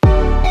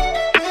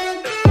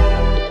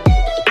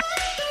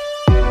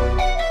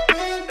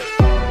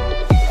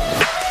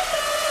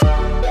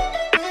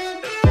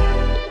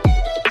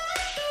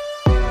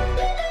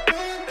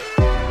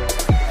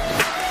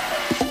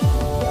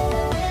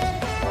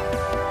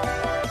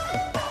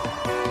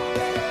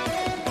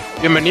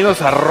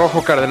Bienvenidos a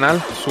Rojo Cardenal,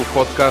 su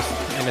podcast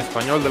en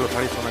español de los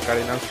Arizona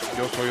Cardinals.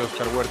 Yo soy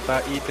Oscar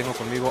Huerta y tengo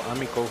conmigo a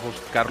mi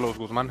co-host Carlos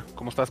Guzmán.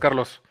 ¿Cómo estás,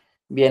 Carlos?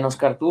 Bien,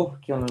 Oscar, tú,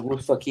 con el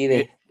gusto aquí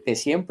Eh, de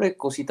siempre,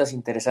 cositas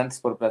interesantes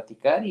por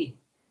platicar y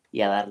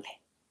a darle.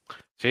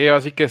 sí,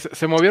 así que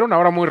se movieron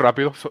ahora muy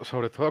rápido,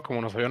 sobre todo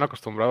como nos habían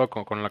acostumbrado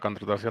con la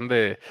contratación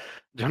de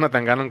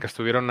Jonathan Gannon, que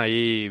estuvieron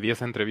ahí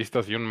 10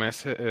 entrevistas y un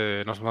mes,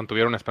 nos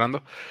mantuvieron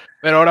esperando.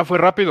 Pero ahora fue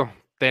rápido.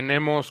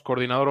 Tenemos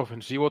coordinador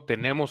ofensivo,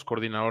 tenemos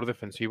coordinador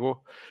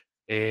defensivo,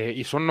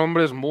 y son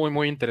nombres muy,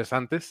 muy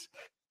interesantes.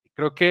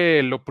 Creo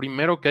que lo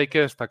primero que hay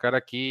que destacar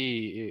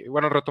aquí,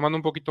 bueno, retomando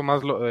un poquito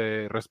más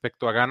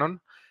respecto a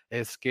Gannon,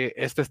 es que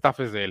este staff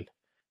es de él.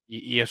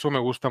 Y eso me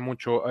gusta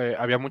mucho.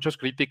 Había muchas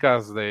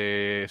críticas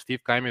de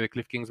Steve Keim y de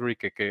Cliff Kingsbury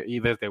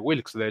y desde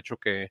Wilkes, de hecho,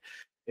 que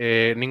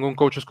ningún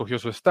coach escogió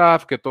su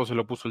staff, que todo se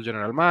lo puso el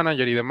general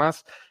manager y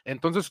demás.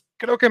 Entonces,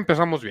 creo que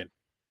empezamos bien.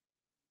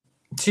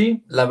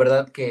 Sí, la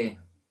verdad que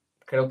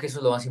creo que eso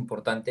es lo más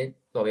importante.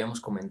 Lo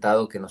habíamos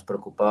comentado que nos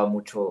preocupaba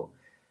mucho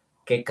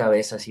qué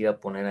cabezas iba a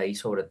poner ahí,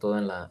 sobre todo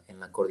en la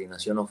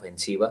coordinación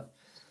ofensiva.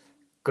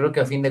 Creo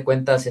que a fin de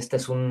cuentas esta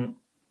es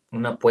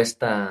una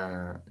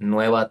apuesta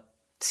nueva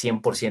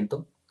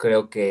 100%.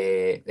 Creo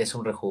que es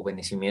un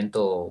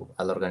rejuvenecimiento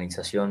a la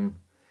organización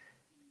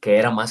que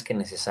era más que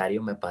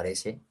necesario, me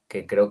parece,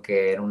 que creo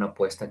que era una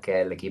apuesta que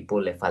al equipo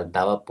le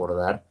faltaba por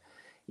dar.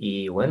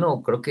 Y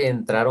bueno, creo que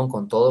entraron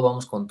con todo,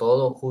 vamos con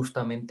todo.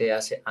 Justamente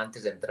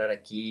antes de entrar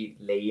aquí,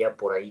 leía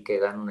por ahí que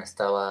Gannon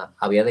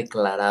había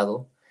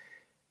declarado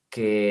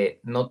que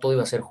no todo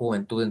iba a ser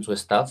juventud en su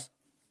staff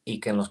y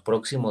que en los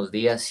próximos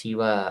días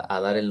iba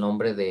a dar el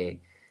nombre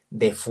de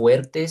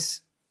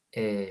fuertes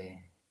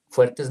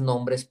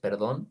nombres,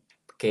 perdón,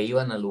 que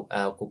iban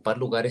a ocupar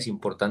lugares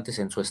importantes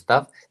en su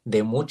staff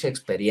de mucha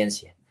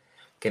experiencia,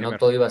 que no Zimmer.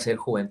 todo iba a ser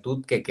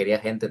juventud, que quería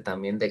gente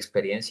también de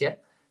experiencia.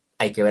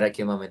 Hay que ver a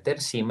quién va a meter.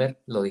 Zimmer,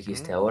 lo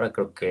dijiste Ujú. ahora,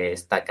 creo que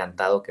está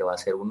cantado que va a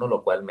ser uno,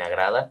 lo cual me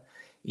agrada.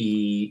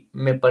 Y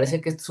me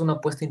parece que esta es una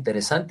apuesta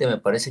interesante, me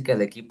parece que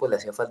al equipo le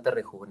hacía falta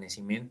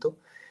rejuvenecimiento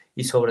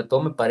y sobre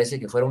todo me parece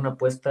que fuera una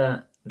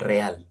apuesta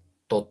real,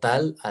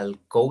 total al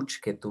coach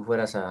que tú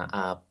fueras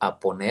a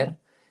poner,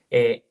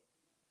 eh,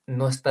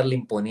 no estarle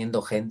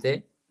imponiendo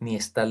gente ni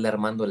estarle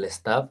armando el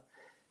staff,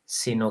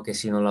 sino que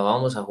si nos la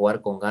vamos a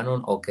jugar con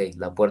Gannon, ok,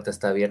 la puerta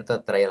está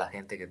abierta, trae a la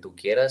gente que tú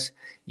quieras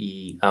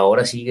y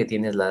ahora sí que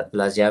tienes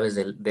las llaves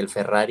del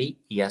Ferrari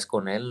y haz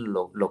con él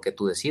lo que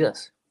tú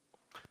decidas.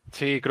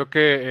 Sí, creo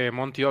que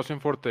Monty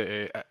Ossenfort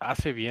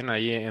hace bien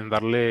ahí en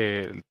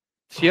darle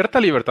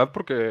cierta libertad,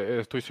 porque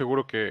estoy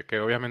seguro que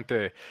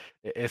obviamente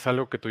es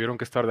algo que tuvieron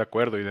que estar de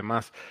acuerdo y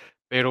demás.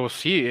 Pero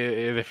sí,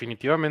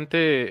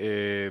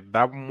 definitivamente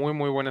da muy,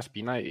 muy buena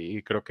espina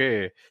y creo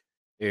que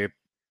eh,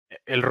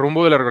 el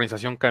rumbo de la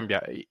organización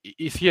cambia.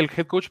 Y sí, el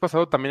head coach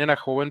pasado también era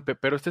joven,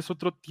 pero este es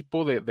otro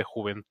tipo de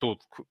juventud.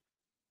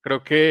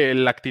 Creo que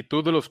la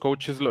actitud de los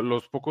coaches,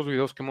 los pocos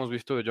videos que hemos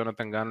visto de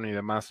Jonathan Gannon y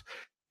demás,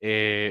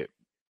 eh,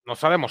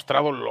 nos ha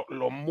demostrado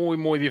lo muy,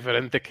 muy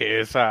diferente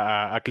que es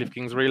a Cliff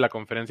Kingsbury. La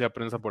conferencia de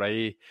prensa por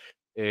ahí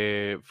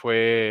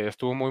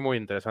estuvo muy, muy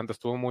interesante,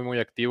 estuvo muy, muy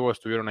activo,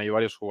 estuvieron ahí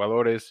varios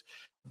jugadores.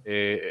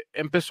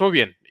 Empezó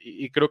bien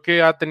y creo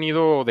que ha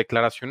tenido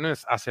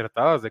declaraciones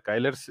acertadas de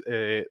Kyler.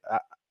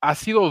 Ha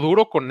sido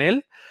duro con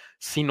él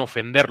sin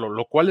ofenderlo,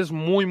 lo cual es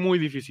muy, muy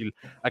difícil.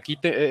 Aquí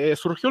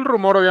surgió el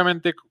rumor,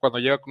 obviamente, cuando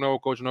llega un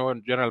nuevo coach, nuevo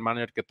general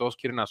manager, que todos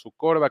quieren a su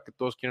quarterback, que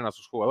todos quieren a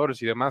sus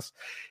jugadores y demás.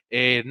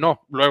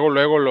 No,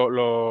 luego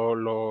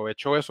lo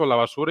echó eso a la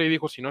basura y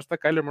dijo, si no está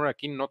Kyler Murray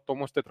aquí, no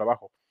tomo este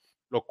trabajo.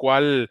 Lo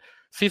cual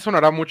sí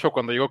sonará mucho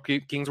cuando llegó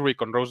Kingsbury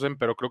con Rosen,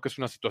 pero creo que es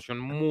una situación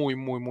muy,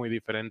 muy, muy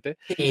diferente.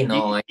 Sí,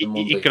 no, hay un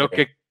mundo Y creo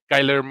diferente. que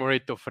Kyler Murray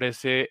te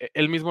ofrece,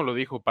 él mismo lo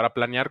dijo, para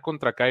planear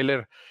contra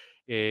Kyler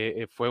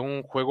fue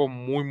un juego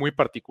muy, muy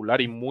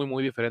particular y muy,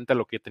 muy diferente a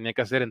lo que tenía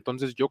que hacer.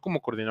 Entonces, yo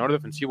como coordinador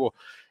defensivo,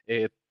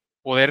 eh,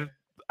 poder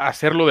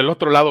hacerlo del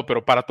otro lado,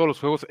 pero para todos los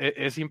juegos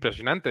es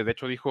impresionante. De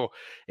hecho, dijo,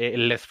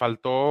 les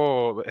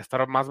faltó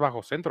estar más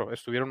bajo centro.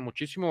 Estuvieron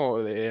muchísimo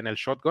en el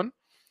shotgun.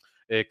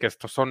 Que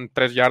estos son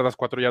 3 yardas,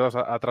 4 yardas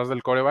atrás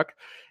del coreback,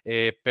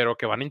 pero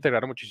que van a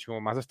integrar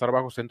muchísimo más estar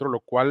bajo centro, lo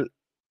cual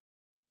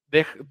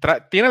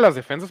tiene las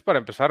defensas para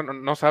empezar,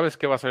 no sabes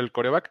qué va a ser el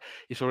coreback,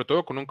 y sobre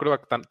todo con un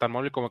coreback tan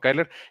móvil como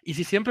Kyler. Y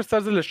si siempre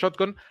estás del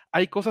shotgun,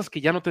 hay cosas que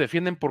ya no te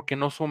defienden porque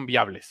no son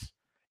viables.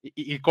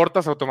 Y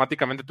cortas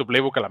automáticamente tu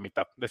playbook a la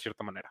mitad, de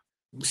cierta manera.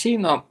 Sí,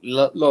 no,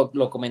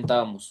 lo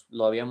comentábamos,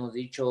 lo habíamos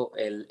dicho,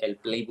 el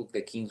playbook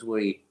de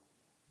Kingsbury,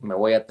 me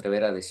voy a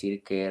atrever a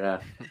decir que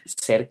era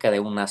cerca de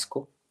un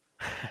asco.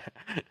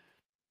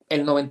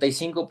 El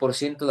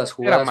 95% de las Era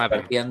jugadas Madden.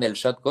 partían del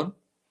shotgun,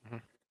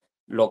 Ujú.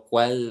 lo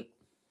cual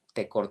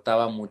te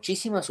cortaba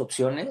muchísimas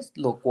opciones,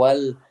 lo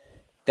cual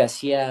te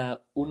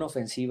hacía una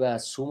ofensiva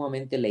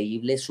sumamente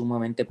leíble,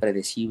 sumamente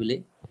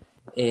predecible.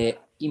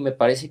 Y me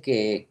parece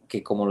que,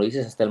 como lo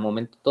dices, hasta el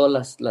momento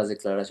todas las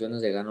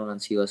declaraciones de Gannon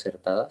han sido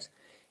acertadas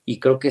y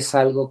creo que es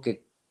algo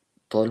que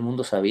todo el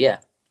mundo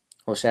sabía.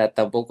 O sea,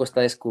 tampoco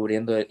está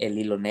descubriendo el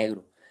hilo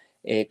negro.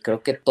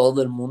 creo que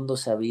todo el mundo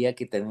sabía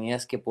que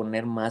tenías que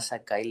poner más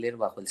a Kyler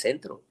bajo el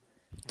centro.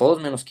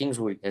 Todos menos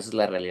Kingsbury, esa es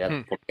la realidad.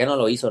 Hmm. ¿Por qué no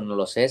lo hizo? No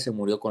lo sé, se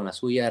murió con la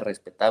suya,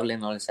 respetable,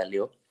 no le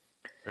salió.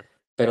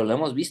 Pero lo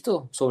hemos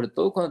visto, sobre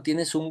todo cuando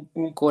tienes un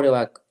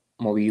quarterback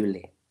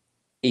movible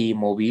y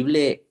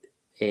movible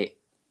eh,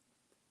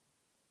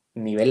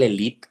 nivel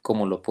elite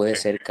como lo puede Sí,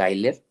 ser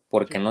Kyler,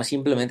 porque sí. no es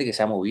simplemente que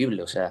sea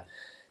movible, o sea,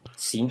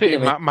 Sí,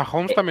 simplemente,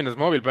 Mahomes también es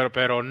móvil,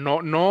 pero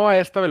no a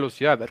esta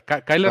velocidad.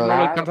 Kyler no lo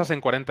alcanzas claro,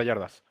 en 40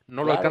 yardas.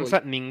 No lo claro,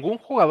 alcanza ningún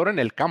jugador en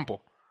el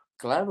campo.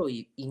 claro,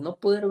 y no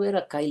poder ver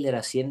a Kyler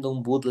haciendo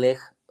un bootleg,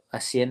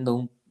 haciendo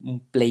un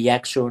play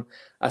action,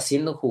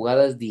 haciendo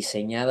jugadas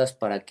diseñadas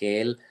para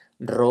que él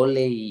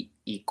role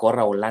y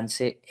corra o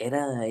lance,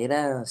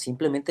 era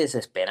simplemente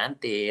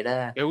desesperante,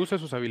 Que use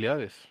sus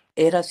habilidades.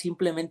 era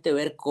simplemente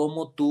ver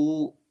cómo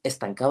tú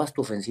estancabas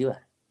tu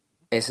ofensiva.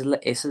 Esa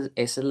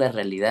es la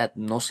realidad.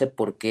 No sé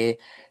por qué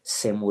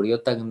se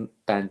murió tan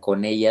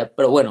con ella,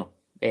 pero bueno,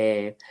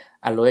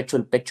 a lo hecho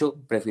el pecho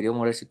prefirió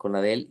morirse con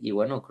la de él y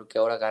bueno, creo que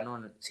ahora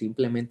Gannon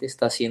simplemente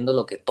está haciendo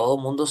lo que todo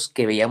mundo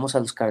que veíamos a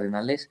los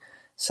Cardenales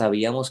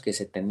sabíamos que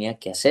se tenía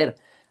que hacer.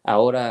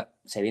 Ahora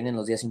se vienen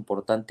los días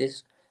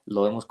importantes,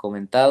 lo hemos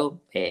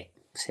comentado, se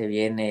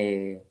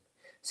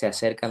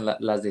acercan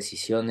las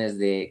decisiones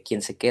de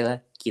quién se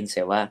queda, quién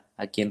se va,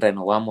 a quién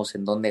renovamos,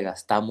 en dónde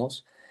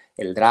gastamos,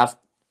 el draft,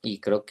 y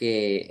creo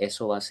que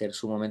eso va a ser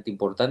sumamente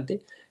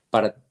importante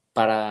para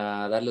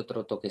darle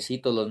otro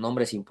toquecito. Los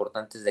nombres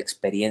importantes de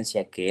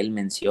experiencia que él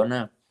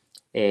menciona,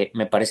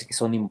 me parece que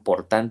son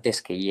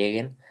importantes que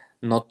lleguen.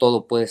 No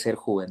todo puede ser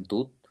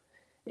juventud.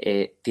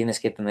 Tienes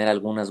que tener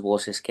algunas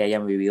voces que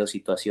hayan vivido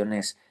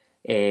situaciones,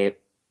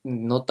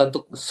 no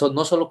tanto,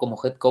 no solo como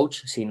head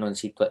coach, sino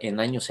en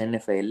años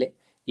NFL.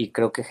 Y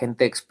creo que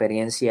gente de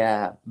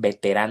experiencia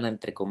veterana,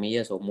 entre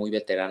comillas, o muy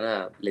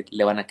veterana,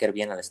 le van a caer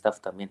bien al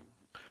staff también.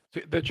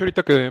 Sí, de hecho,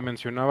 ahorita que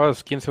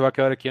mencionabas quién se va a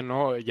quedar y quién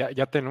no,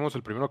 ya tenemos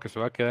el primero que se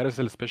va a quedar, es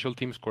el Special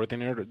Teams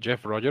Coordinator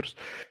Jeff Rogers,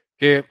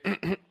 que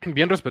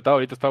bien respetado,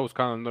 ahorita estaba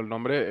buscando el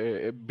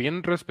nombre,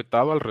 bien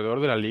respetado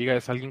alrededor de la liga,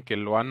 es alguien que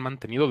lo han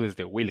mantenido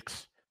desde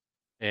Wilkes.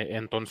 Sí.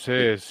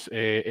 Entonces,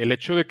 el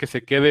hecho de que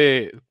se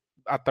quede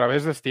a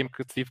través de Steve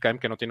Keim,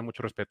 que no tiene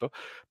mucho respeto,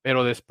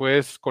 pero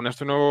después con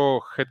este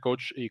nuevo head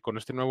coach y con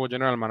este nuevo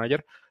general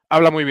manager,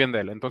 habla muy bien de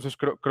él. Entonces,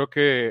 creo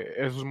que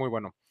eso es muy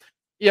bueno.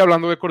 Y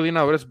hablando de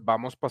coordinadores,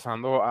 vamos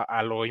pasando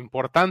a lo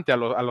importante, a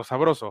lo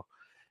sabroso.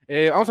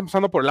 Vamos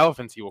empezando por el lado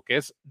ofensivo, que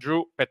es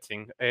Drew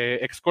Petzing,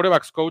 ex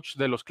quarterbacks coach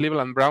de los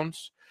Cleveland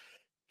Browns,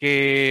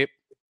 que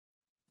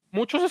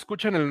muchos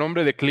escuchan el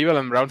nombre de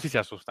Cleveland Browns y se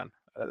asustan,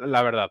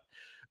 la verdad.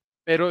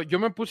 Pero yo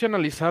me puse a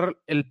analizar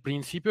el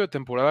principio de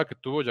temporada que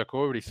tuvo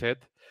Jacoby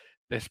Brissett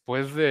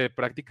después de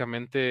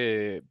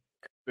prácticamente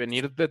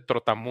venir de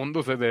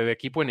trotamundos de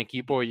equipo en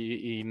equipo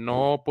y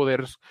no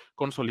poder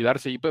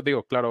consolidarse. Y pues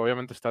digo, claro,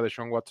 obviamente está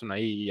Deshaun Watson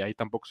ahí y ahí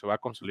tampoco se va a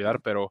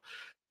consolidar, pero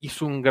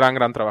hizo un gran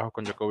trabajo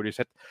con Jacoby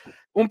Brissett.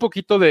 Un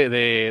poquito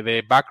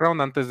de background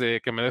antes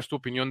de que me des tu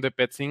opinión de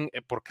Petzing,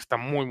 porque está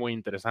muy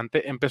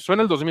interesante. Empezó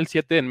en el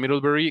 2007 en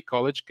Middlebury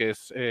College, que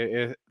es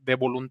de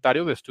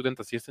voluntario, de student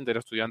assistant, era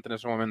estudiante en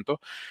ese momento.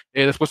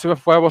 Después se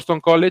fue a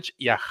Boston College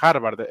y a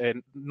Harvard.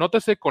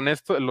 Nótese con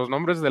esto los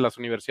nombres de las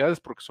universidades,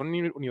 porque son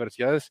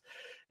universidades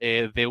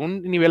de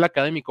un nivel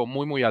académico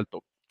muy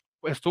alto.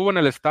 Estuvo en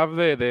el staff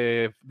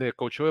de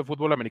coacheo de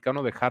fútbol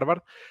americano de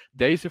Harvard,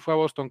 de ahí se fue a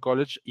Boston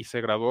College y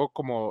se graduó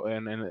como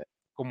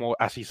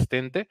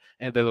asistente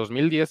de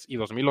 2010 y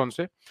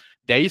 2011.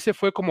 De ahí se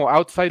fue como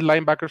outside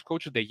linebackers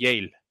coach de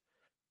Yale.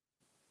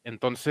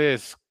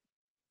 Entonces,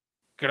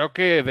 creo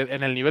que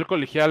en el nivel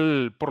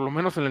colegial, por lo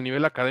menos en el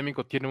nivel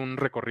académico, tiene un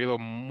recorrido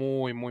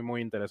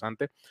muy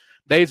interesante.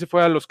 De ahí se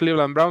fue a los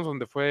Cleveland Browns,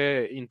 donde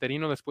fue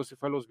interino, después se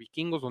fue a los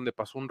Vikingos, donde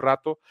pasó un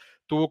rato,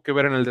 tuvo que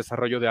ver en el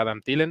desarrollo de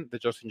Adam Thielen, de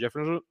Justin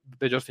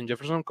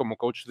Jefferson como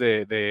coach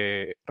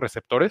de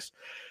receptores,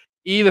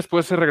 y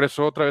después se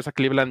regresó otra vez a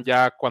Cleveland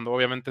ya cuando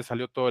obviamente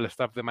salió todo el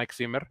staff de Mike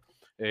Zimmer,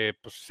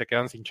 pues se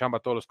quedan sin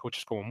chamba todos los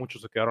coaches, como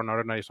muchos se quedaron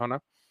ahora en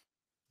Arizona,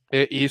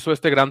 hizo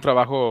este gran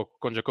trabajo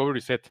con Jacoby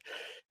Brissett.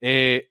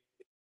 Eh,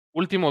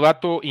 Último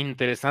dato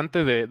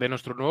interesante de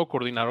nuestro nuevo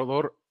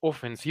coordinador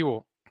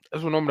ofensivo.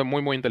 Es un hombre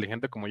muy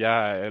inteligente, como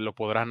ya lo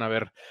podrán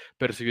haber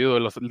percibido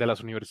de las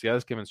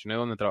universidades que mencioné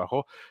donde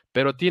trabajó,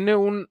 pero tiene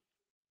un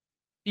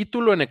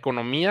título en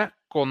economía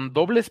con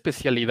doble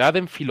especialidad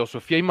en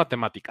filosofía y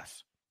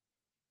matemáticas.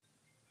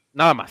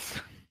 Nada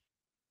más.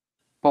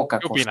 Poca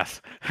 ¿Qué cosa.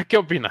 opinas? ¿Qué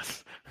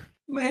opinas?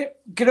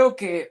 Creo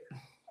que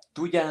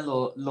tú ya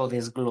lo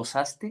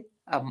desglosaste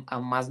a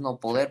más no Sí,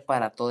 poder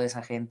para toda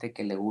esa gente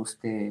que le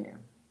guste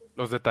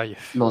los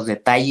detalles. los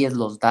detalles,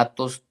 los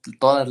datos,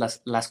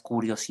 todas las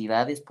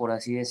curiosidades, por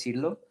así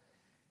decirlo.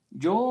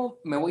 Yo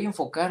me voy a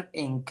enfocar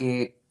en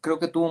que creo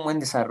que tuvo un buen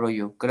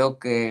desarrollo. Creo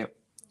que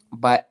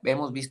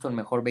hemos visto el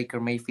mejor Baker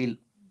Mayfield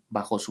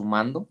bajo su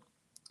mando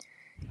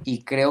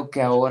y creo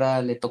que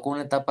ahora le tocó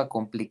una etapa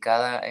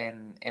complicada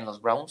en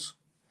los Browns,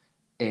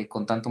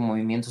 con tanto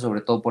movimiento,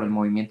 sobre todo por el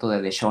movimiento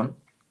de Deshaun.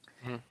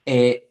 Ujú.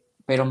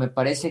 pero me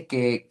parece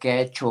que ha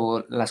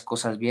hecho las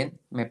cosas bien,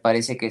 me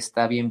parece que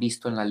está bien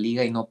visto en la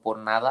liga y no por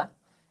nada.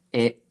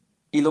 Eh,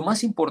 y lo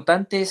más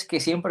importante es que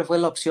siempre fue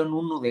la opción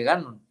uno de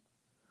Gannon.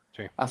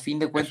 Sí, A fin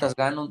de eso, cuentas,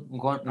 Gannon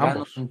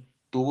ambos.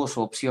 tuvo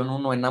su opción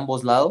uno en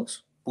ambos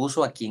lados,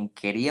 puso a quien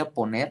quería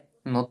poner,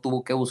 no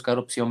tuvo que buscar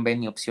opción B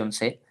ni opción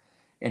C.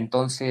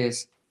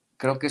 Entonces,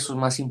 creo que eso es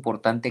más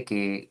importante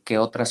que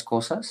otras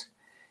cosas.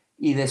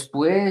 Y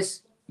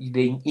después,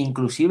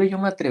 inclusive yo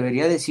me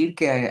atrevería a decir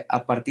que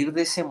a partir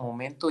de ese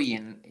momento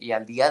y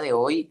al día de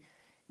hoy,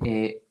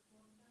 eh,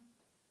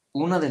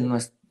 una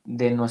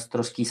de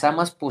nuestros quizá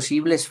más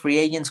posibles free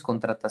agents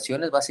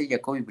contrataciones va a ser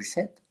Jacoby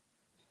Brissett.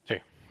 Sí,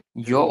 sí,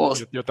 Yo,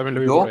 yo también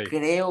lo vi por yo ahí.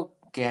 creo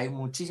que hay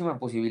muchísima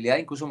posibilidad,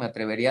 incluso me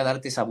atrevería a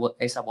darte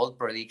esa bold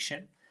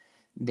prediction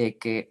de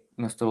que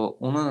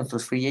uno de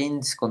nuestros free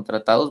agents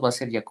contratados va a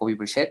ser Jacoby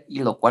Brissett, y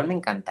lo cual me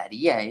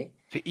encantaría, ¿eh?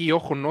 Sí, y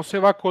ojo, no se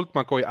va Colt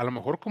McCoy, a lo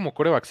mejor como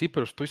coreback sí,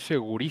 pero estoy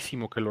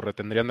segurísimo que lo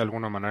retendrían de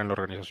alguna manera en la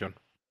organización.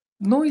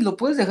 No, y lo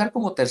puedes dejar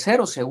como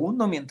tercero,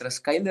 segundo, mientras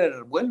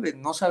Kyler vuelve.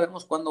 No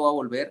sabemos cuándo va a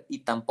volver y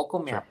tampoco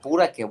me Sí,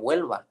 apura que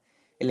vuelva.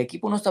 El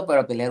equipo no está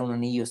para pelear un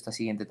anillo esta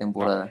siguiente no,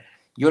 temporada.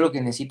 Yo lo que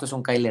necesito es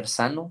un Kyler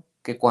sano,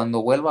 que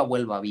cuando vuelva,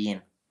 vuelva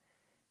bien,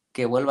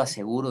 que vuelva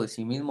seguro de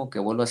sí mismo, que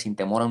vuelva sin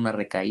temor a una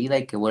recaída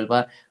y que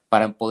vuelva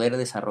para poder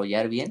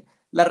desarrollar bien.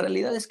 La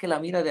realidad es que la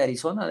mira de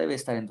Arizona debe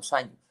estar en 2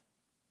 años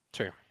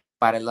sí.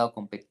 para el lado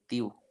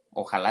competitivo.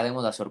 Ojalá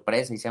demos la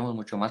sorpresa y seamos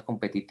mucho más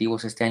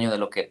competitivos este año de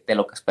lo que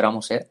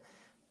esperamos ser,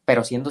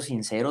 pero siendo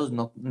sinceros,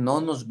 no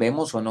nos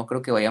vemos o no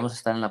creo que vayamos a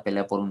estar en la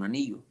pelea por un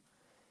anillo.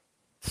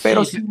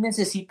 Pero Sí, sí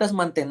necesitas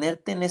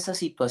mantenerte en esa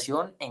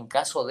situación en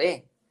caso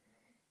de.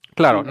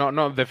 claro, Y no,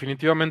 no,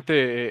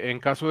 definitivamente en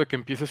caso de que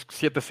empieces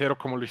 7-0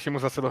 como lo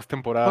hicimos hace 2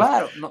 temporadas,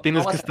 claro, no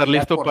tienes que vas a estar tirar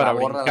listo por la para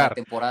borda la brincar.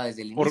 temporada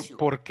desde el inicio.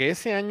 Porque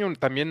ese año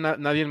también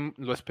nadie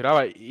lo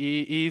esperaba.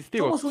 Y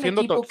digo, Somos un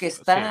siendo equipo que sí,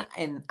 está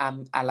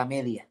a la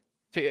media,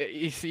 sí,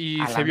 y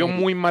a la se vio media.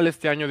 muy mal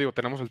este año, digo,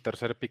 tenemos el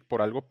tercer pick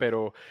por algo,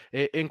 pero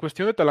en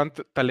cuestión de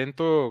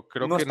talento,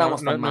 creo No que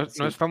estamos tan mal, no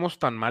sí, estamos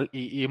tan mal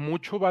y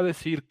mucho va a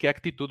decir qué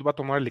actitud va a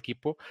tomar el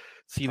equipo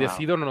si claro.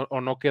 decide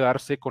o no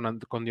quedarse con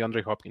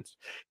DeAndre Hopkins.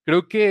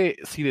 Creo que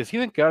si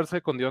deciden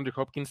quedarse con DeAndre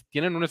Hopkins,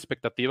 tienen una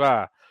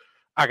expectativa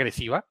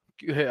agresiva,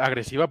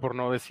 agresiva por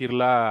no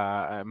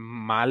decirla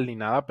mal ni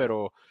nada,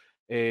 pero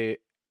eh,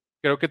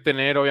 creo que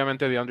tener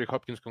obviamente a DeAndre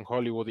Hopkins con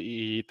Hollywood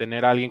y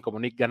tener a alguien como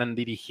Nick Gannon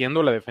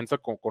dirigiendo la defensa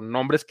con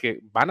nombres que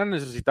van a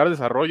necesitar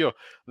desarrollo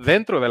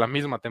dentro de la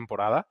misma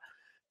temporada,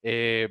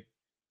 eh,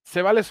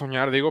 se vale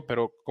soñar, digo,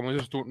 pero como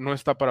dices tú, no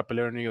está para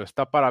pelear en ello,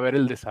 está para ver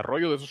el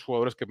desarrollo de esos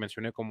jugadores que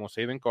mencioné, como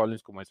Zayden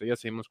Collins, como Isaiah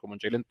Simmons, como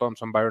Jalen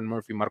Thompson, Byron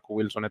Murphy, Marco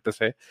Wilson,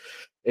 etc.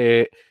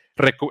 Eh,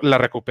 la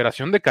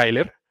recuperación de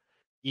Kyler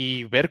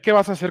y ver qué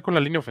vas a hacer con la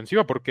línea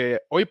ofensiva,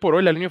 porque hoy por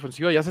hoy la línea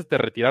ofensiva ya se te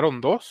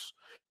retiraron dos.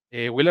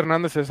 Will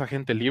Hernández es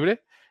agente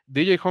libre.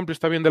 DJ Humphrey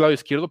está bien del lado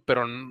izquierdo,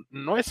 pero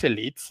no es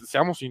elite,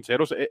 seamos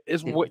sinceros.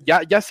 Sí,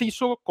 Ya se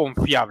hizo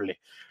confiable,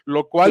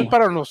 lo cual sí,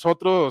 para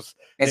nosotros,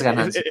 es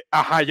ganancia.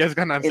 ajá, ya es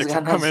ganancia, Es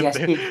ganancia,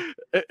 exactamente.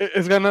 sí.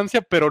 Es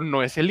ganancia, pero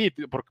no es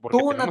elite, porque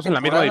Tuvo una tenemos en la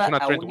misma temporada división a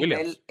a Trent un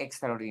Williams. nivel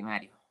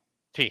extraordinario,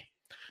 Sí,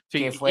 sí,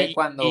 que fue y ya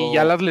cuando.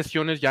 las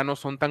lesiones ya no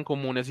son tan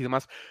comunes y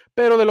demás,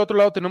 pero del otro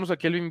lado tenemos a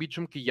Kelvin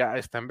Beachum que ya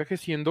está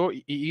envejeciendo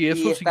y Y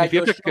eso está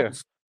significa Josh que...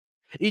 Jones,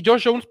 Y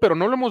Josh Jones, pero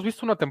no lo hemos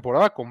visto una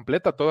temporada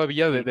completa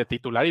todavía sí, de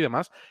titular y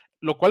demás,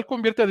 lo cual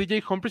convierte a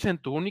DJ Humphries en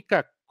tu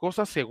única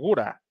cosa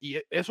segura y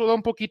eso da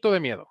un poquito de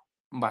miedo.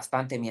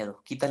 bastante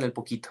miedo, quítale el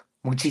poquito, Sí,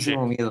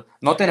 muchísimo miedo.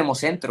 No tenemos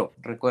centro,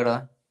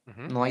 recuerda,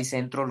 ujú, no hay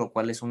centro, lo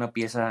cual es una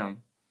pieza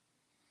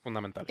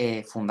fundamental.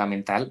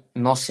 fundamental.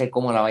 No sé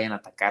cómo la vayan a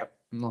atacar,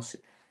 no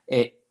sé.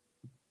 Eh,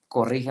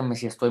 Corrígeme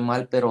si estoy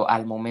mal, pero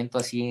al momento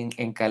así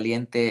en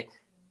caliente,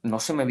 no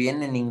se me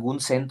viene ningún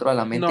centro a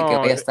la mente que No,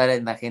 vaya a estar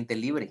en la gente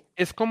libre.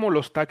 es como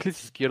los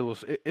tackles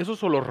izquierdos,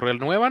 esos o los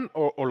renuevan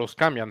o los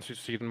cambian.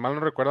 Si mal no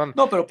recuerdan,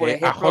 No, pero por a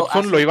ejemplo,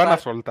 Hudson lo iban a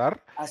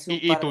soltar hace un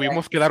y par de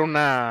tuvimos que dar años.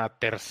 una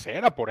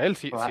tercera por él,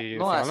 No, si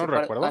mal no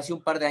recuerdo. hace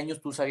un par de años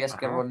tú sabías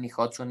que Ajá. Rodney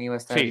Hudson iba a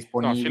estar Sí, no, sí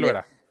lo disponible.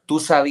 era. Tú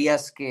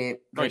sabías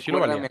que, No, y sí lo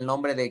recuérdame valía. el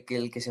nombre de que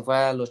el que se fue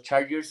a los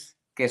Chargers,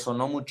 que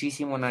sonó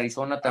muchísimo en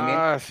Arizona también,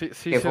 Ah, sí,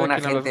 sí que sé fue de un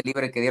quién agente hablas.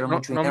 libre que dieron No,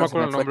 mucho no me dinero, se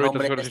acuerdo me el fue el nombre ahorita,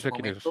 nombre en pero sí este sé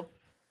quién es. momento,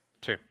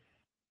 Sí.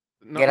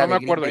 que No era me de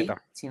Green acuerdo Bay,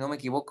 ahorita. si no me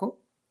equivoco,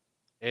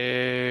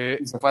 Eh,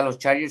 y se fue a los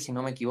Chargers, si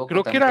no me equivoco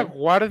creo que era también.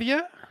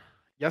 guardia.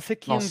 Ya sé No,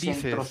 quién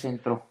centro, dices.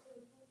 centro.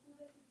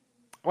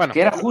 Bueno,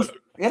 Que era justo,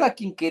 era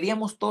quien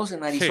queríamos todos en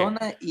sí.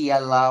 Arizona y a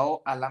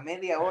la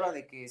media hora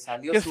de que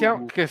salió Que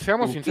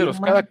seamos su sinceros,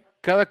 firma,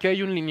 cada que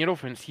hay un liniero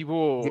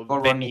ofensivo llegó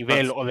de Rodney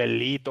nivel Hudson. o de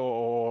elite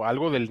o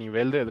algo del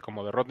nivel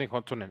como de Rodney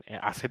Hudson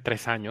hace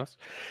 3 años,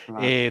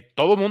 Claro.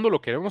 todo mundo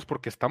lo queremos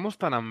porque estamos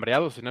tan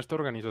hambreados en esta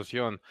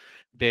organización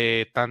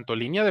de tanto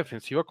línea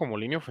defensiva como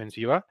línea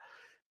ofensiva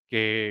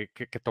que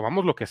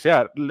tomamos lo que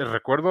sea. Les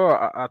recuerdo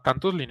a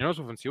tantos linieros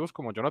ofensivos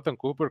como Jonathan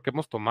Cooper que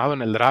hemos tomado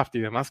en el draft y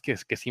demás que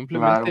Claro.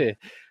 simplemente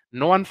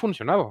no han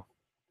funcionado.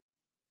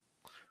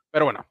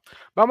 Pero bueno,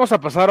 vamos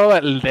a pasar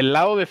ahora del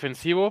lado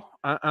defensivo,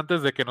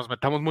 antes de que nos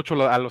metamos mucho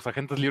a los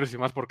agentes libres y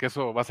más, porque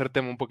eso va a ser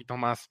tema un poquito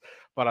más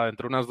para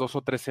dentro de unas 2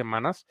 o 3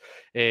 semanas.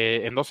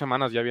 En 2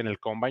 semanas ya viene el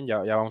Combine,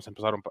 ya vamos a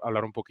empezar a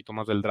hablar un poquito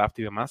más del draft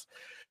y demás.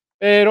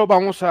 Pero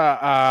vamos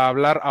a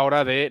hablar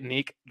ahora de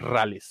Nick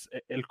Rallis,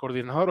 el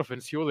coordinador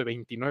ofensivo de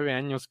 29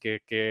 años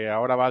que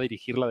ahora va a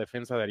dirigir la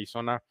defensa de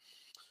Arizona.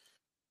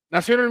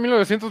 Nació en el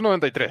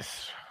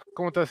 1993.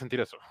 ¿Cómo te vas a sentir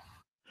eso?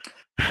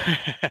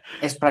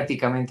 Es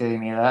prácticamente de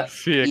mi edad.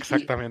 Sí, Y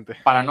exactamente.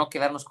 para no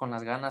quedarnos con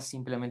las ganas,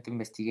 simplemente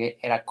investigué.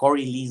 Era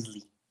Corey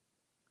Linsley,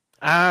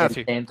 Ah, el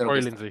sí, centro que Corey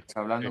estábamos Lindsey. Sí.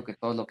 hablando, que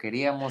todos lo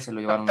queríamos, se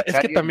lo llevaron los Es que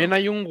Chargers, también ¿no?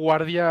 hay un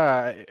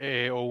guardia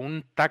o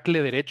un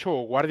tackle derecho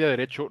o guardia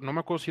derecho, no me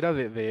acuerdo si era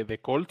de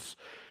Colts,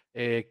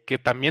 que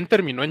también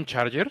terminó en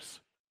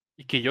Chargers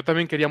y que yo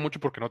también quería mucho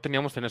porque no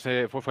teníamos en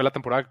ese, fue la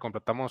temporada que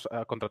contratamos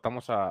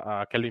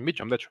a Kelvin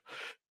Beachum, de hecho.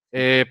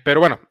 Pero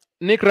bueno,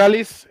 Nick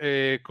Rallis,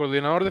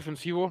 coordinador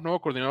defensivo,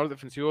 nuevo coordinador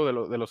defensivo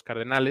de los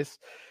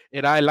Cardenales,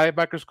 era el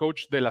linebackers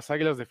coach de las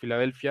Águilas de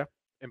Filadelfia.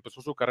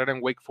 Empezó su carrera en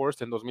Wake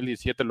Forest en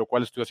 2017, lo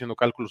cual estoy haciendo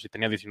cálculos y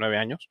tenía 19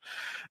 años.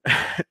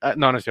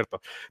 No, no es cierto.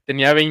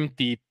 Tenía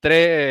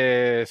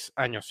 23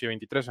 años, sí,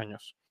 23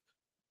 años.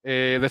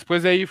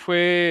 Después de ahí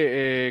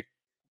fue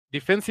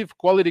Defensive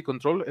Quality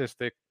Control,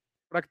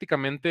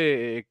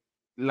 prácticamente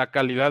la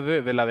calidad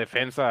de la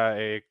defensa,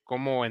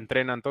 cómo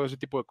entrenan, todo ese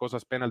tipo de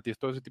cosas, penalties,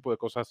 todo ese tipo de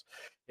cosas,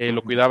 lo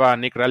Ujú. cuidaba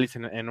Nick Rallis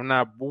en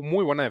una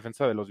muy buena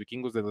defensa de los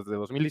vikingos desde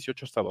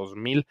 2018 hasta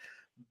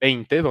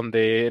 2020,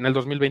 donde en el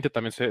 2020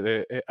 también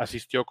se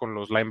asistió con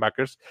los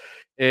linebackers.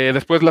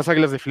 Después las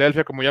Águilas de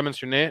Filadelfia, como ya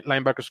mencioné,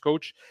 linebackers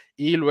coach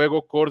y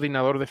luego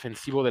coordinador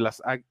defensivo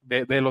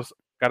de los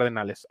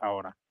Cardenales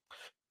ahora.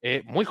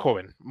 Muy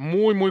joven,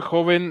 muy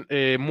joven,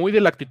 muy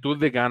de la actitud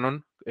de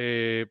Gannon.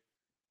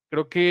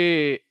 Creo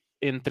que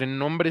entre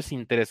nombres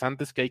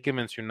interesantes que hay que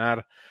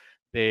mencionar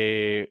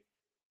de,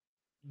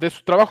 de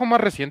su trabajo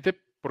más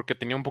reciente, porque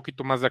tenía un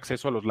poquito más de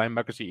acceso a los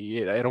linebackers y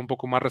era un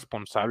poco más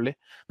responsable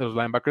de los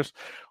linebackers.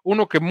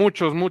 Uno que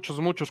muchos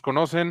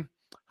conocen,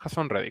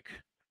 Hassan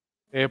Reddick.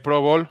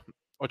 Pro Bowl,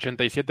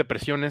 87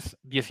 presiones,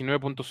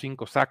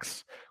 19.5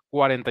 sacks,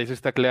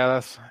 46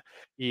 tacleadas.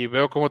 Y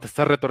veo cómo te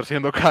estás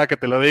retorciendo cada que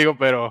te lo digo,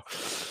 pero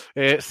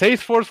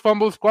 6 forced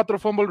fumbles, 4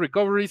 fumble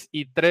recoveries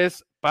y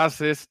 3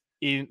 pases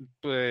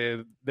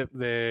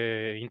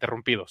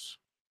interrumpidos.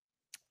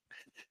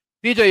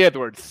 DJ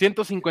Edwards,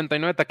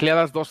 159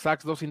 tacleadas, 2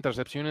 sacks, 2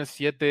 intercepciones,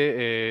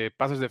 7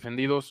 pases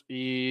defendidos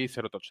y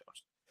 0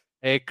 touchdowns.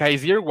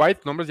 Kaiser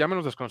White, nombres ya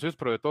menos desconocidos,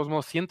 pero de todos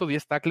modos,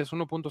 110 tackles,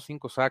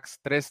 1.5 sacks,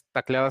 3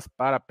 tacleadas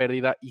para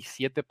pérdida y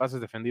 7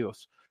 pases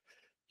defendidos.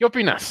 ¿Qué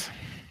opinas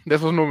de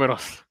esos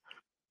números?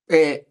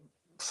 Eh,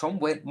 Son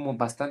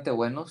bastante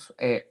buenos.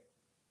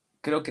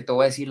 Creo que te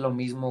voy a decir lo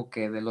mismo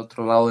que del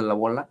otro lado de la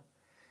bola.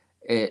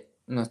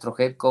 Nuestro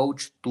head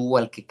coach tuvo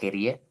al que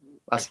quería,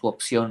 a su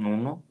opción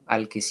uno,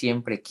 al que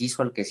siempre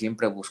quiso, al que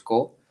siempre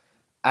buscó,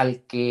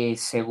 al que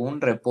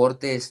según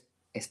reportes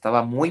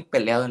estaba muy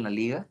peleado en la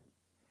liga,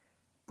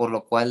 por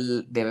lo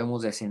cual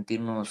debemos de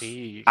sentirnos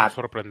Sí,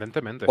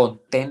 sorprendentemente.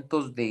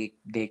 contentos de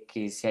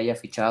que se haya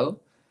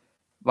fichado.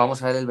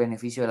 Vamos a dar el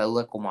beneficio de la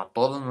duda como a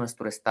todo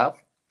nuestro staff.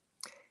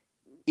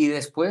 Y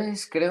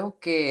después creo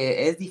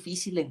que es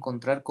difícil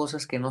encontrar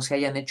cosas que no se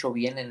hayan hecho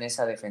bien en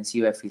esa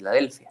defensiva de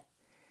Filadelfia.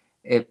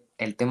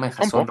 El tema de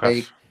Son Jason pocas.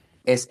 Reddick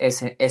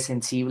es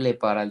sensible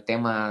para el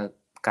tema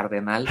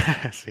cardenal,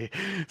 Sí,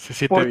 sí,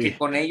 sí te vi. porque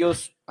con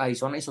ellos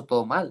Arizona hizo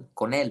todo mal,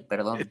 con él,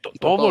 perdón, hizo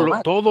Todo todo lo,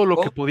 mal. todo lo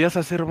que Todo podías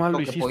hacer mal lo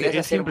lo que podías hiciste.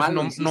 Es hacer siempre, mal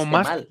lo hiciste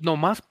nomás, mal.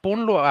 nomás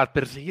ponlo a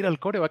perseguir al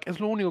coreback. Es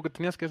lo único que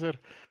tenías que hacer.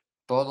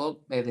 Todo,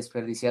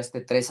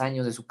 desperdiciaste 3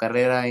 años de su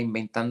carrera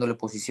inventándole Y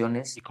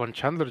posiciones, con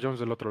Chandler Jones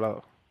del otro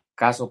lado.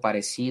 caso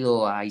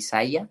parecido a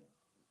Isaiah.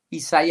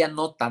 Isaiah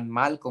no tan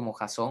mal como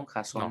Jason, No.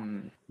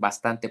 Jason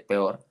bastante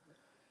peor.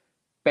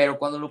 Pero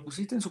cuando lo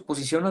pusiste en su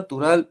posición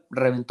natural,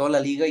 reventó la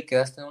liga y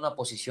quedaste en una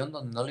posición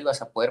donde no le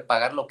ibas a poder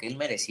pagar lo que él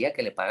merecía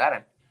que le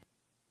pagaran.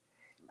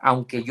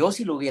 Aunque yo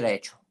sí lo hubiera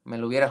hecho, me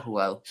lo hubiera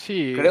jugado.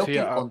 Sí, Creo sí. que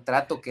el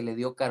contrato que le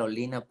dio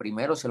Carolina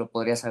primero se lo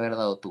podrías haber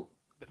dado tú.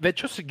 De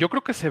hecho, yo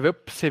creo que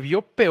se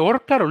vio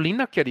peor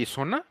Carolina que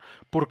Arizona,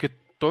 porque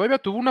todavía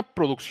tuvo una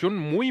producción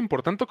muy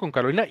importante con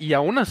Carolina y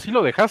aún así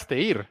lo dejaste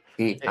ir.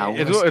 Sí, aún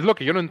Es lo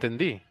que yo no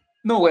entendí.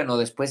 no, bueno,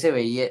 después le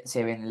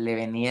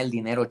venía el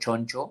dinero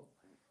choncho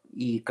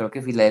y creo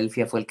que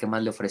Filadelfia fue el que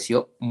más le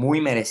ofreció, muy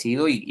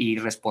merecido y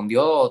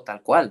respondió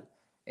tal cual.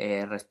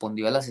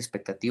 Respondió a las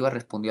expectativas,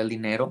 respondió al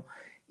dinero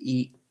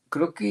y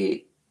creo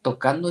que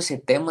tocando ese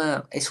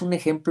tema es un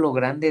ejemplo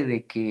grande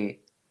de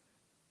que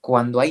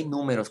cuando hay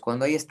números,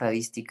 cuando hay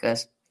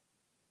estadísticas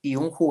y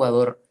un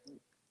jugador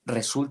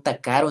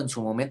resulta caro en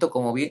su momento,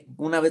 como vi,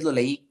 una vez lo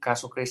leí,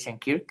 caso Christian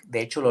Kirk,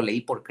 de hecho lo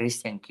leí por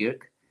Christian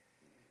Kirk,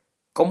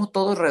 cómo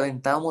todos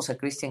reventábamos a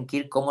Christian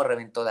Kirk, cómo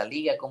reventó la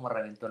liga, cómo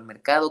reventó el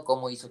mercado,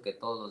 cómo hizo que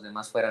todos los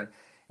demás fueran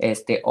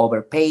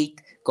overpaid,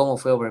 cómo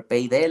fue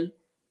overpaid él.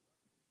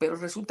 Pero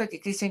resulta que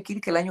Christian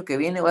Kirk el año que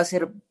viene va a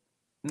ser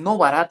no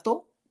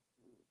barato,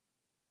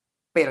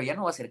 pero ya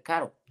no va a ser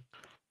caro.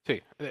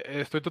 Sí,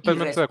 estoy y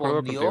totalmente de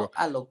acuerdo respondió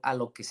contigo. a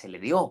lo que se le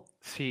dio.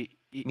 Sí,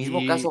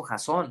 Mismo caso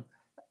Jason.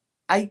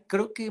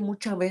 Creo que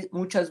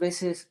muchas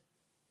veces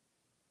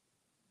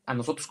a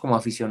nosotros como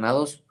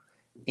aficionados,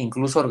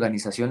 incluso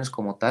organizaciones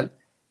como tal,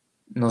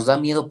 nos da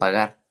miedo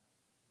pagar.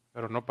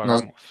 pero no Nos,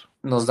 pagamos.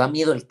 nos da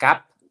miedo el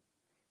cap.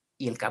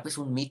 Y el cap es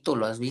un mito,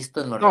 lo has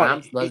visto en los No,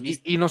 Rams, lo has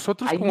visto. y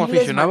nosotros Hay como miles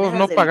aficionados maneras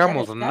no de evitar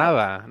pagamos el cap.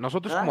 nada.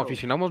 Nosotros como Claro.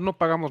 aficionados no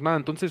pagamos nada.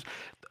 Entonces,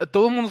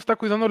 todo el mundo está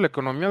cuidando la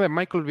economía de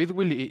Michael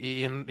Bidwill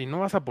y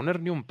no vas a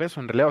poner ni un peso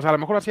en realidad. O sea, a lo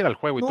mejor vas a ir al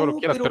juego y todo lo que No,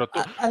 quieras, pero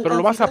pero lo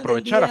al vas a final del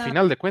aprovechar a día,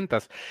 final de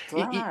cuentas.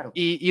 claro.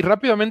 Y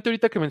rápidamente,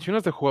 ahorita que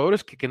mencionas de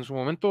jugadores que en su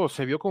momento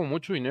se vio como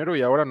mucho dinero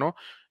y ahora no,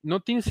 no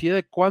tienes idea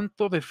de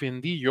cuánto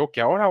defendí yo,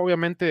 que ahora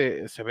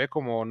obviamente se ve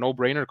como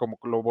no-brainer, como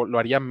lo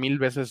haría mil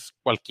veces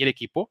cualquier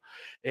equipo.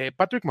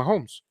 Patrick Mahomes.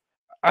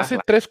 Ah, Hace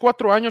claro. 3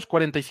 4 años,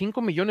 45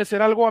 millones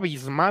era algo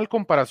abismal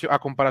a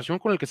comparación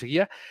con el que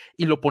seguía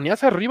y lo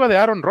ponías arriba de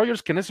Aaron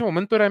Rodgers, que en ese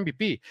momento era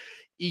MVP.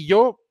 Y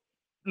yo,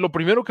 lo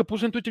primero que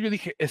puse en Twitter, yo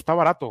dije, está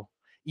barato.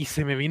 Y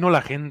se me vino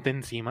la gente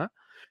encima.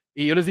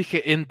 Y yo les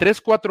dije, en 3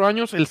 4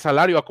 años el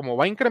salario, a como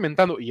va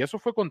incrementando, y eso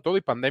fue con todo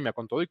y pandemia,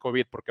 con todo y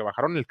COVID, porque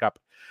bajaron el cap.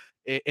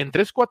 En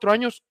 3 4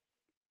 años,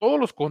 todos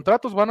los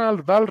contratos van a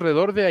dar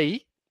alrededor de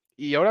ahí.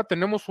 Y ahora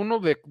tenemos uno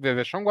de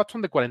Deshaun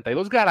Watson de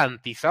 42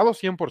 garantizado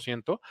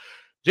 100%.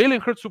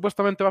 Jalen Hurts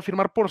supuestamente va a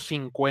firmar por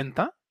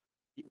 50.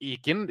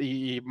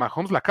 Y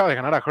Mahomes le acaba de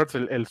ganar a Hurts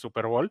el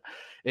Super Bowl.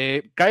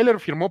 Kyler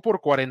firmó por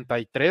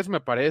 43,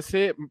 me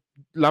parece.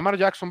 Lamar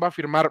Jackson va a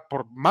firmar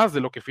por más de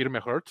lo que firme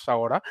Hurts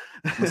ahora.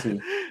 Sí.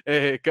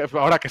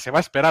 Ahora que se va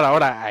a esperar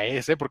ahora a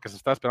ese, porque se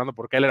está esperando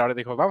por Kyler, ahora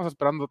dijo, vamos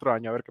esperando otro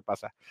año a ver qué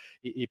pasa.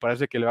 Y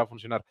parece que le va a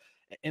funcionar.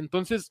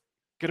 Entonces,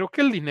 creo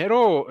que el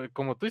dinero,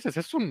 como tú dices,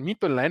 es un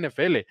mito en la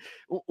NFL.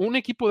 Un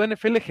equipo de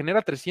NFL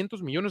genera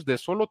 300 millones de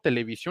solo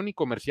televisión y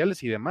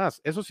comerciales y demás.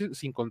 Eso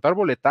sin contar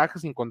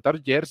boletajes, sin contar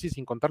jerseys,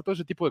 sin contar todo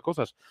ese tipo de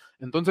cosas.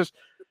 Entonces,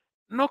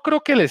 no creo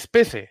que les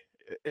pese.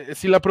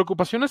 Si la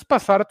preocupación es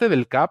pasarte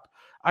del cap,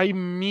 hay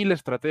mil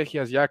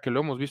estrategias ya que lo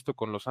hemos visto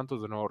con los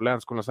Santos de Nueva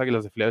Orleans, con las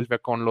Águilas de Filadelfia,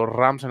 con los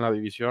Rams en la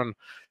división,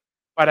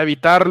 para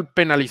evitar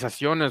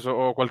penalizaciones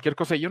o cualquier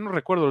cosa. Yo no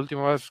recuerdo la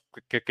última vez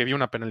que vi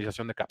una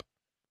penalización de cap.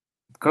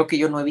 Creo que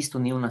yo no he visto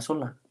ni una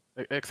sola.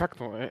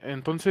 Exacto.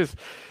 Entonces,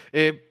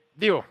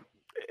 digo,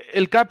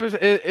 el cap es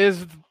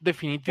Es un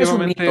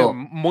definitivamente mito.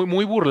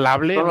 muy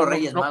burlable. Son No, los no,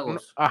 Reyes no, no,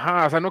 Magos.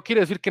 ajá, o sea, no quiere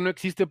decir que no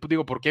existe, pues,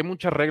 digo, porque hay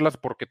muchas reglas,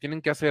 porque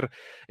tienen que hacer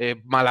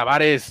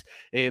malabares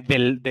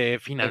de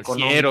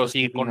financieros Económicos y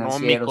y financieros,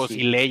 económicos y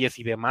sí. leyes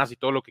y demás y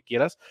todo lo que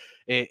quieras,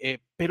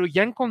 pero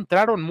ya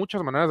encontraron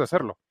muchas maneras de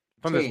hacerlo.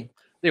 Entonces, Sí.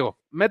 digo,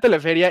 métele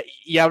feria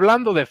y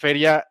hablando de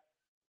feria,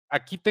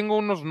 aquí tengo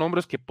unos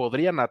nombres que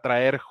podrían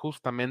atraer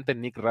justamente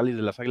Nick Rallis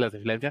de las Águilas de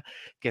Filadelfia,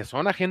 que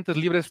son agentes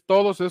libres,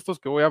 todos estos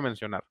que voy a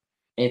mencionar.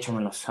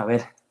 Échamelos, a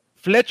ver.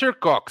 Fletcher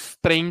Cox,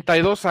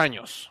 32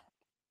 años.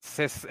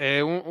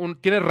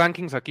 Tiene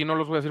rankings aquí, no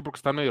los voy a decir porque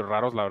están medio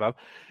raros, la verdad.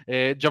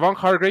 Javon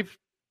Hargrave,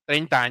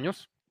 30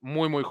 años,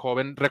 muy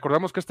joven.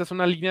 Recordamos que esta es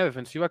una línea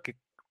defensiva que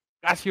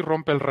casi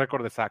rompe el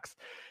récord de sacks.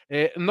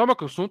 No me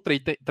costó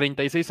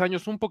 36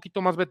 años, un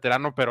poquito más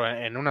veterano, pero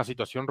en una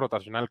situación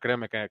rotacional,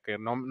 créeme que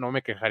no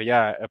me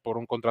quejaría por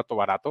un contrato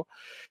barato.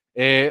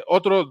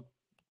 Otro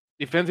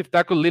defensive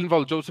tackle,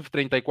 Linval Joseph,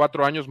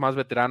 34 años, más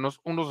veteranos,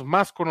 unos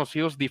más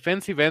conocidos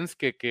defensive ends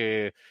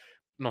que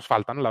nos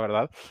faltan, la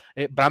verdad.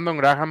 Brandon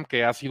Graham,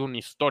 que ha sido un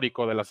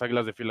histórico de las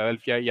Águilas de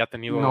Filadelfia y ha No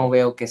tenido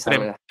veo que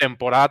salga.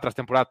 temporada tras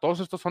temporada. Todos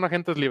estos son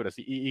agentes libres.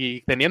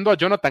 Y teniendo a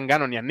Jonathan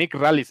Gannon y a Nick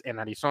Rallis en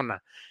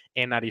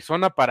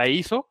Arizona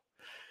Paraíso,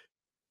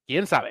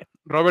 quién sabe.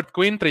 Robert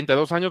Quinn,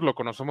 32 años, lo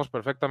conocemos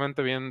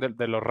perfectamente bien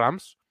de los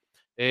Rams.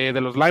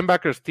 De los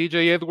linebackers,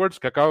 TJ Edwards,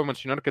 que acabo de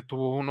mencionar que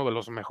tuvo uno de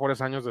los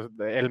mejores años,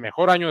 el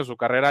mejor año de su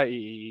carrera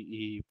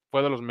y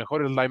fue de los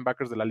mejores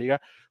linebackers de la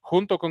liga,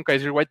 junto con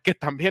Kaiser White, que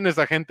también es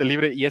agente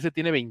libre y ese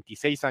tiene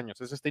 26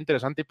 años. Ese está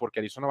interesante porque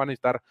Arizona van a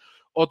necesitar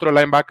otro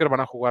linebacker, van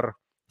a jugar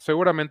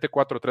seguramente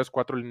 4-3,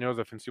 4 lineos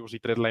defensivos y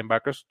 3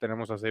 linebackers.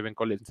 Tenemos a Zayvon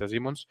Collins y a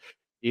Simmons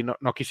y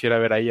no quisiera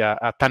ver ahí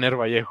a Tanner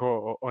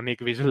Vallejo o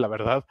Nick Vizell, la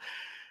verdad.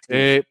 Sí.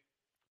 Eh,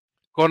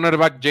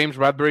 Cornerback James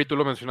Bradbury, tú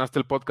lo mencionaste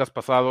el podcast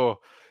pasado,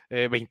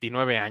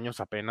 29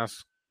 años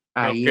apenas.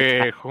 Creo Ahí está.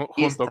 que Ahí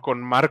junto está.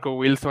 con Marco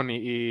Wilson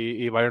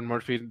y Byron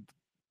Murphy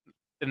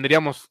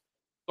tendríamos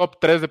top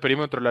 3 de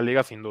perímetro de la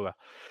liga sin duda.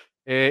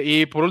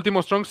 Y por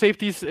último, strong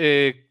safeties,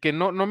 que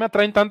no me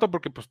atraen tanto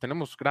porque pues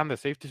tenemos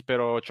grandes safeties,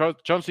 pero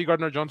Chauncey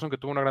Gardner-Johnson, que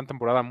tuvo una gran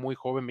temporada, muy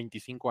joven,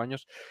 25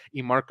 años,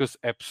 y Marcus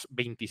Epps,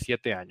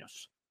 27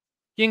 años.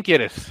 ¿Quién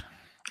quieres?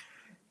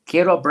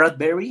 Quiero a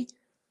Bradbury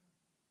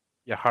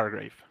Y a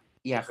Hargrave.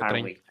 y a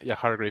Harvey. Y a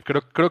Hargrave.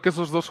 Creo que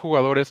esos dos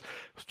jugadores,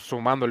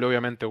 sumándole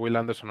obviamente a Will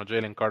Anderson o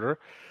Jalen Carter,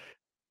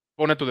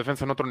 pone tu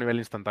defensa en otro nivel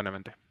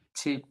instantáneamente.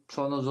 Sí,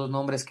 son los dos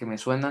nombres que me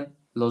suenan,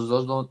 los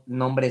dos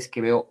nombres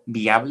que veo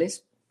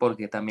viables,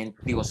 porque también,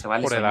 digo, se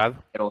vale Por soñar,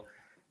 edad. pero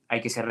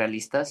hay que ser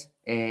realistas.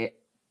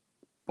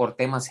 Por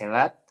temas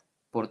edad,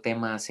 por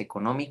temas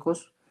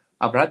económicos,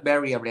 a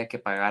Bradbury habría que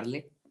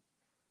pagarle,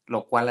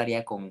 lo cual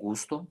haría con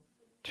gusto.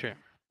 Sí.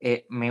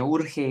 Me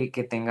urge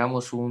que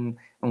tengamos un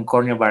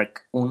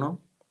cornerback 1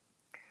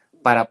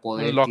 para Un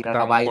poder tirar a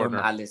lockdown Byron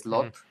corner. al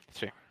slot.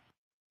 Sí.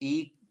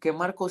 Y que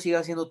Marco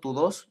siga siendo tu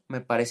 2,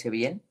 me parece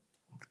bien.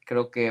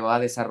 Creo que va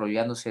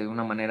desarrollándose de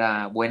una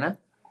manera buena.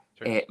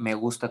 Sí. Me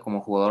gusta como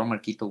jugador,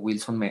 Marquito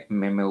Wilson,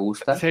 me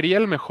gusta. Sería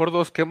el mejor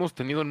 2 que hemos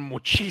tenido en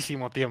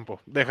muchísimo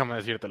tiempo, déjame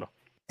decírtelo.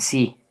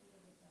 Sí,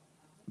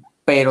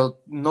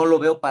 pero no lo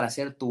veo para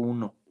ser tu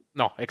 1.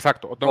 No,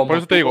 exacto. Por Como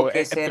eso te tuvo digo,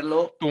 que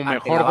serlo tu ante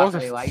mejor la 2 baja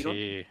es. de Byron,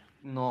 Sí,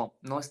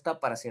 no está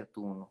para ser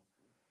tu 1.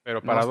 pero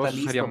No para está 2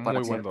 sería listo para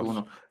muy buen ser tu 2.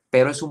 1,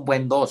 pero es un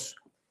buen 2.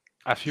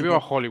 Así Y veo a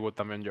Hollywood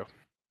también yo.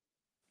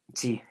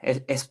 sí,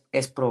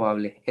 es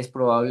probable, es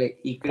probable.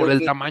 Y Por creo el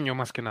que tamaño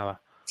más que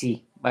nada.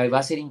 sí, va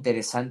a ser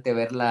interesante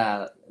ver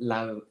la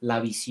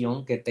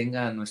visión que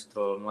tenga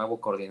nuestro nuevo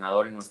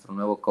coordinador y nuestro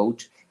nuevo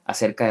coach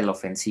acerca de la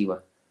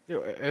ofensiva.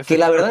 Digo, es Que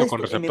la verdad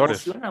experto es con que me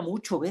receptores. emociona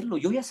mucho verlo.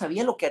 Yo ya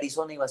sabía lo que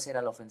Arizona iba a hacer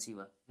a la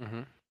ofensiva. Ujú.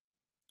 Sí,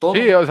 Todo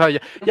o sea, ya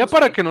mundo para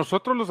sabía. que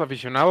nosotros los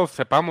aficionados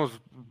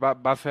sepamos, va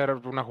a ser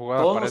una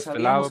jugada para Todos este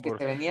lado. sabíamos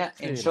que se venía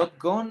en Sí, no.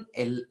 shotgun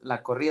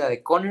la corrida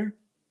de Conner,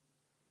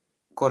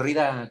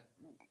 corrida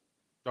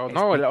No,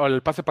 no, este,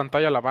 el pase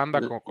pantalla a la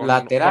banda con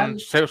lateral,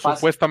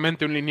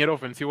 supuestamente un liniero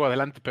ofensivo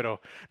adelante, pero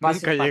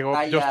pase nunca llegó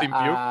pantalla Justin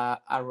Pugh.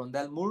 a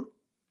Rondell Moore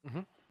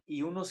Ujú.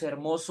 y unos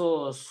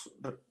hermosos,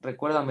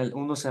 recuérdame,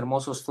 unos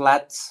hermosos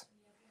flats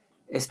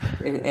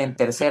en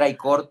tercera y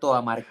corto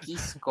a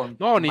Marquis con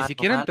No, ni mano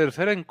siquiera en mal.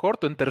 tercera en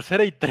corto, en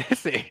tercera y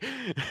 13,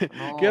 que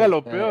No, era o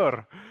lo sea,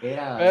 peor.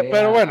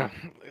 Pero bueno,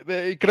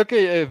 era creo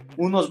que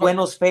unos no,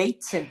 buenos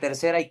fates en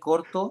tercera y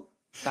corto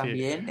sí.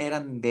 también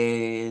eran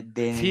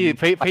Sí, de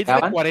fades de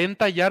fallaban.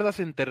 40 yardas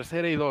en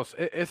tercera y 2.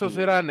 Esos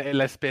Sí, eran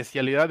la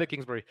especialidad de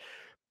Kingsbury.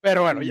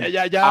 Pero bueno, y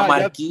a ya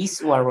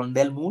Marquis o a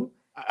Rondell Moore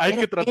hay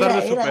que tratar de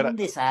era superar. un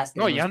desastre.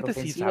 No, y Nuestra antes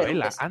ofensiva era un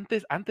Isabela,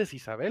 desastre. antes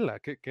Isabela,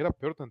 que era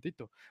peor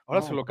tantito.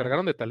 Ahora se No, lo bueno,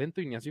 cargaron de talento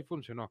y ni así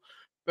funcionó.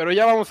 Pero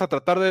ya vamos a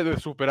tratar de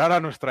superar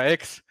a nuestra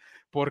ex,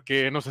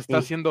 porque nos está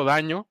sí, haciendo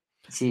daño.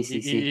 sí.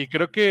 Y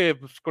creo que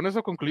pues, con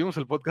eso concluimos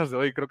el podcast de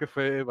hoy. Creo que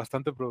fue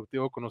bastante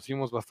productivo.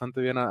 Conocimos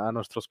bastante bien a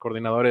nuestros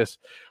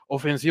coordinadores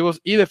ofensivos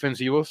y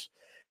defensivos.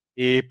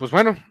 Y pues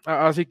bueno,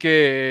 así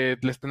que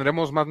les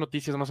tendremos más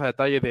noticias más a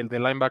detalle del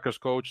linebackers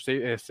coach,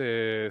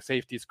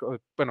 safeties,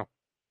 bueno,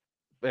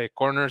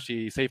 corners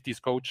y safeties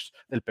coach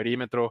del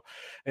perímetro,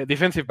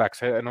 defensive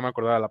backs, no me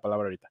acordaba la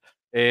palabra ahorita.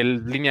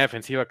 Línea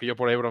defensiva, que yo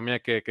por ahí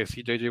bromeé que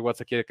si J.J. Watt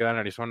se quiere quedar en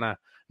Arizona,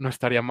 no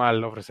estaría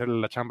mal ofrecerle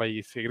la chamba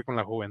y seguir con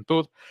la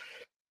juventud.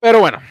 Pero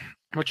bueno,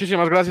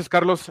 muchísimas gracias,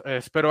 Carlos.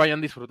 Espero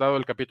hayan disfrutado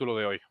el capítulo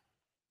de hoy.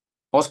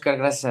 Oscar,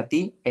 gracias a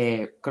ti.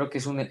 Creo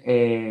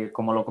que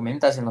como lo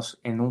comentas,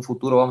 en un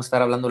futuro vamos a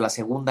estar hablando de la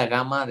segunda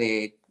gama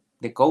de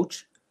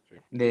coach Sí.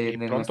 de Y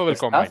pronto nuestro del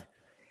staff. Combine.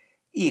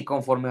 Y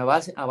conforme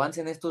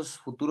avancen estos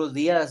futuros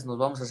días, nos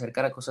vamos a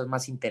acercar a cosas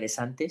más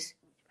interesantes,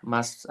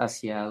 más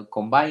hacia el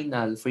combine,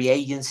 al free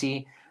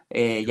agency,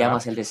 ya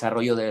más el Draft.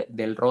 desarrollo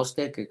del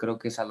roster, que creo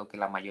que es a lo que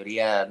la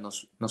mayoría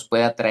nos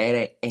puede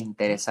atraer e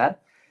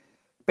interesar.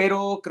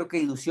 Pero creo que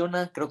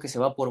ilusiona, creo que se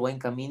va por buen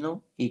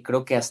camino y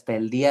creo que hasta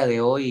el día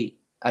de hoy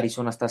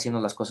Arizona está haciendo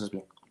las cosas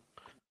bien.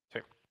 Sí.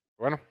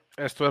 Bueno,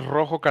 esto es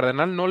Rojo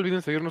Cardenal. No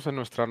olviden seguirnos en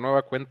nuestra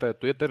nueva cuenta de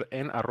Twitter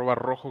en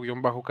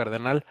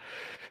 @rojo_cardenal.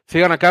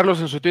 Sigan a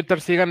Carlos en su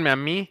Twitter, síganme a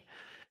mí.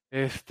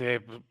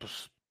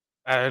 Pues,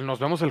 nos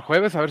vemos el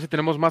jueves a ver si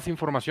tenemos más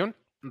información.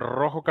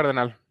 Rojo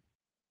Cardenal.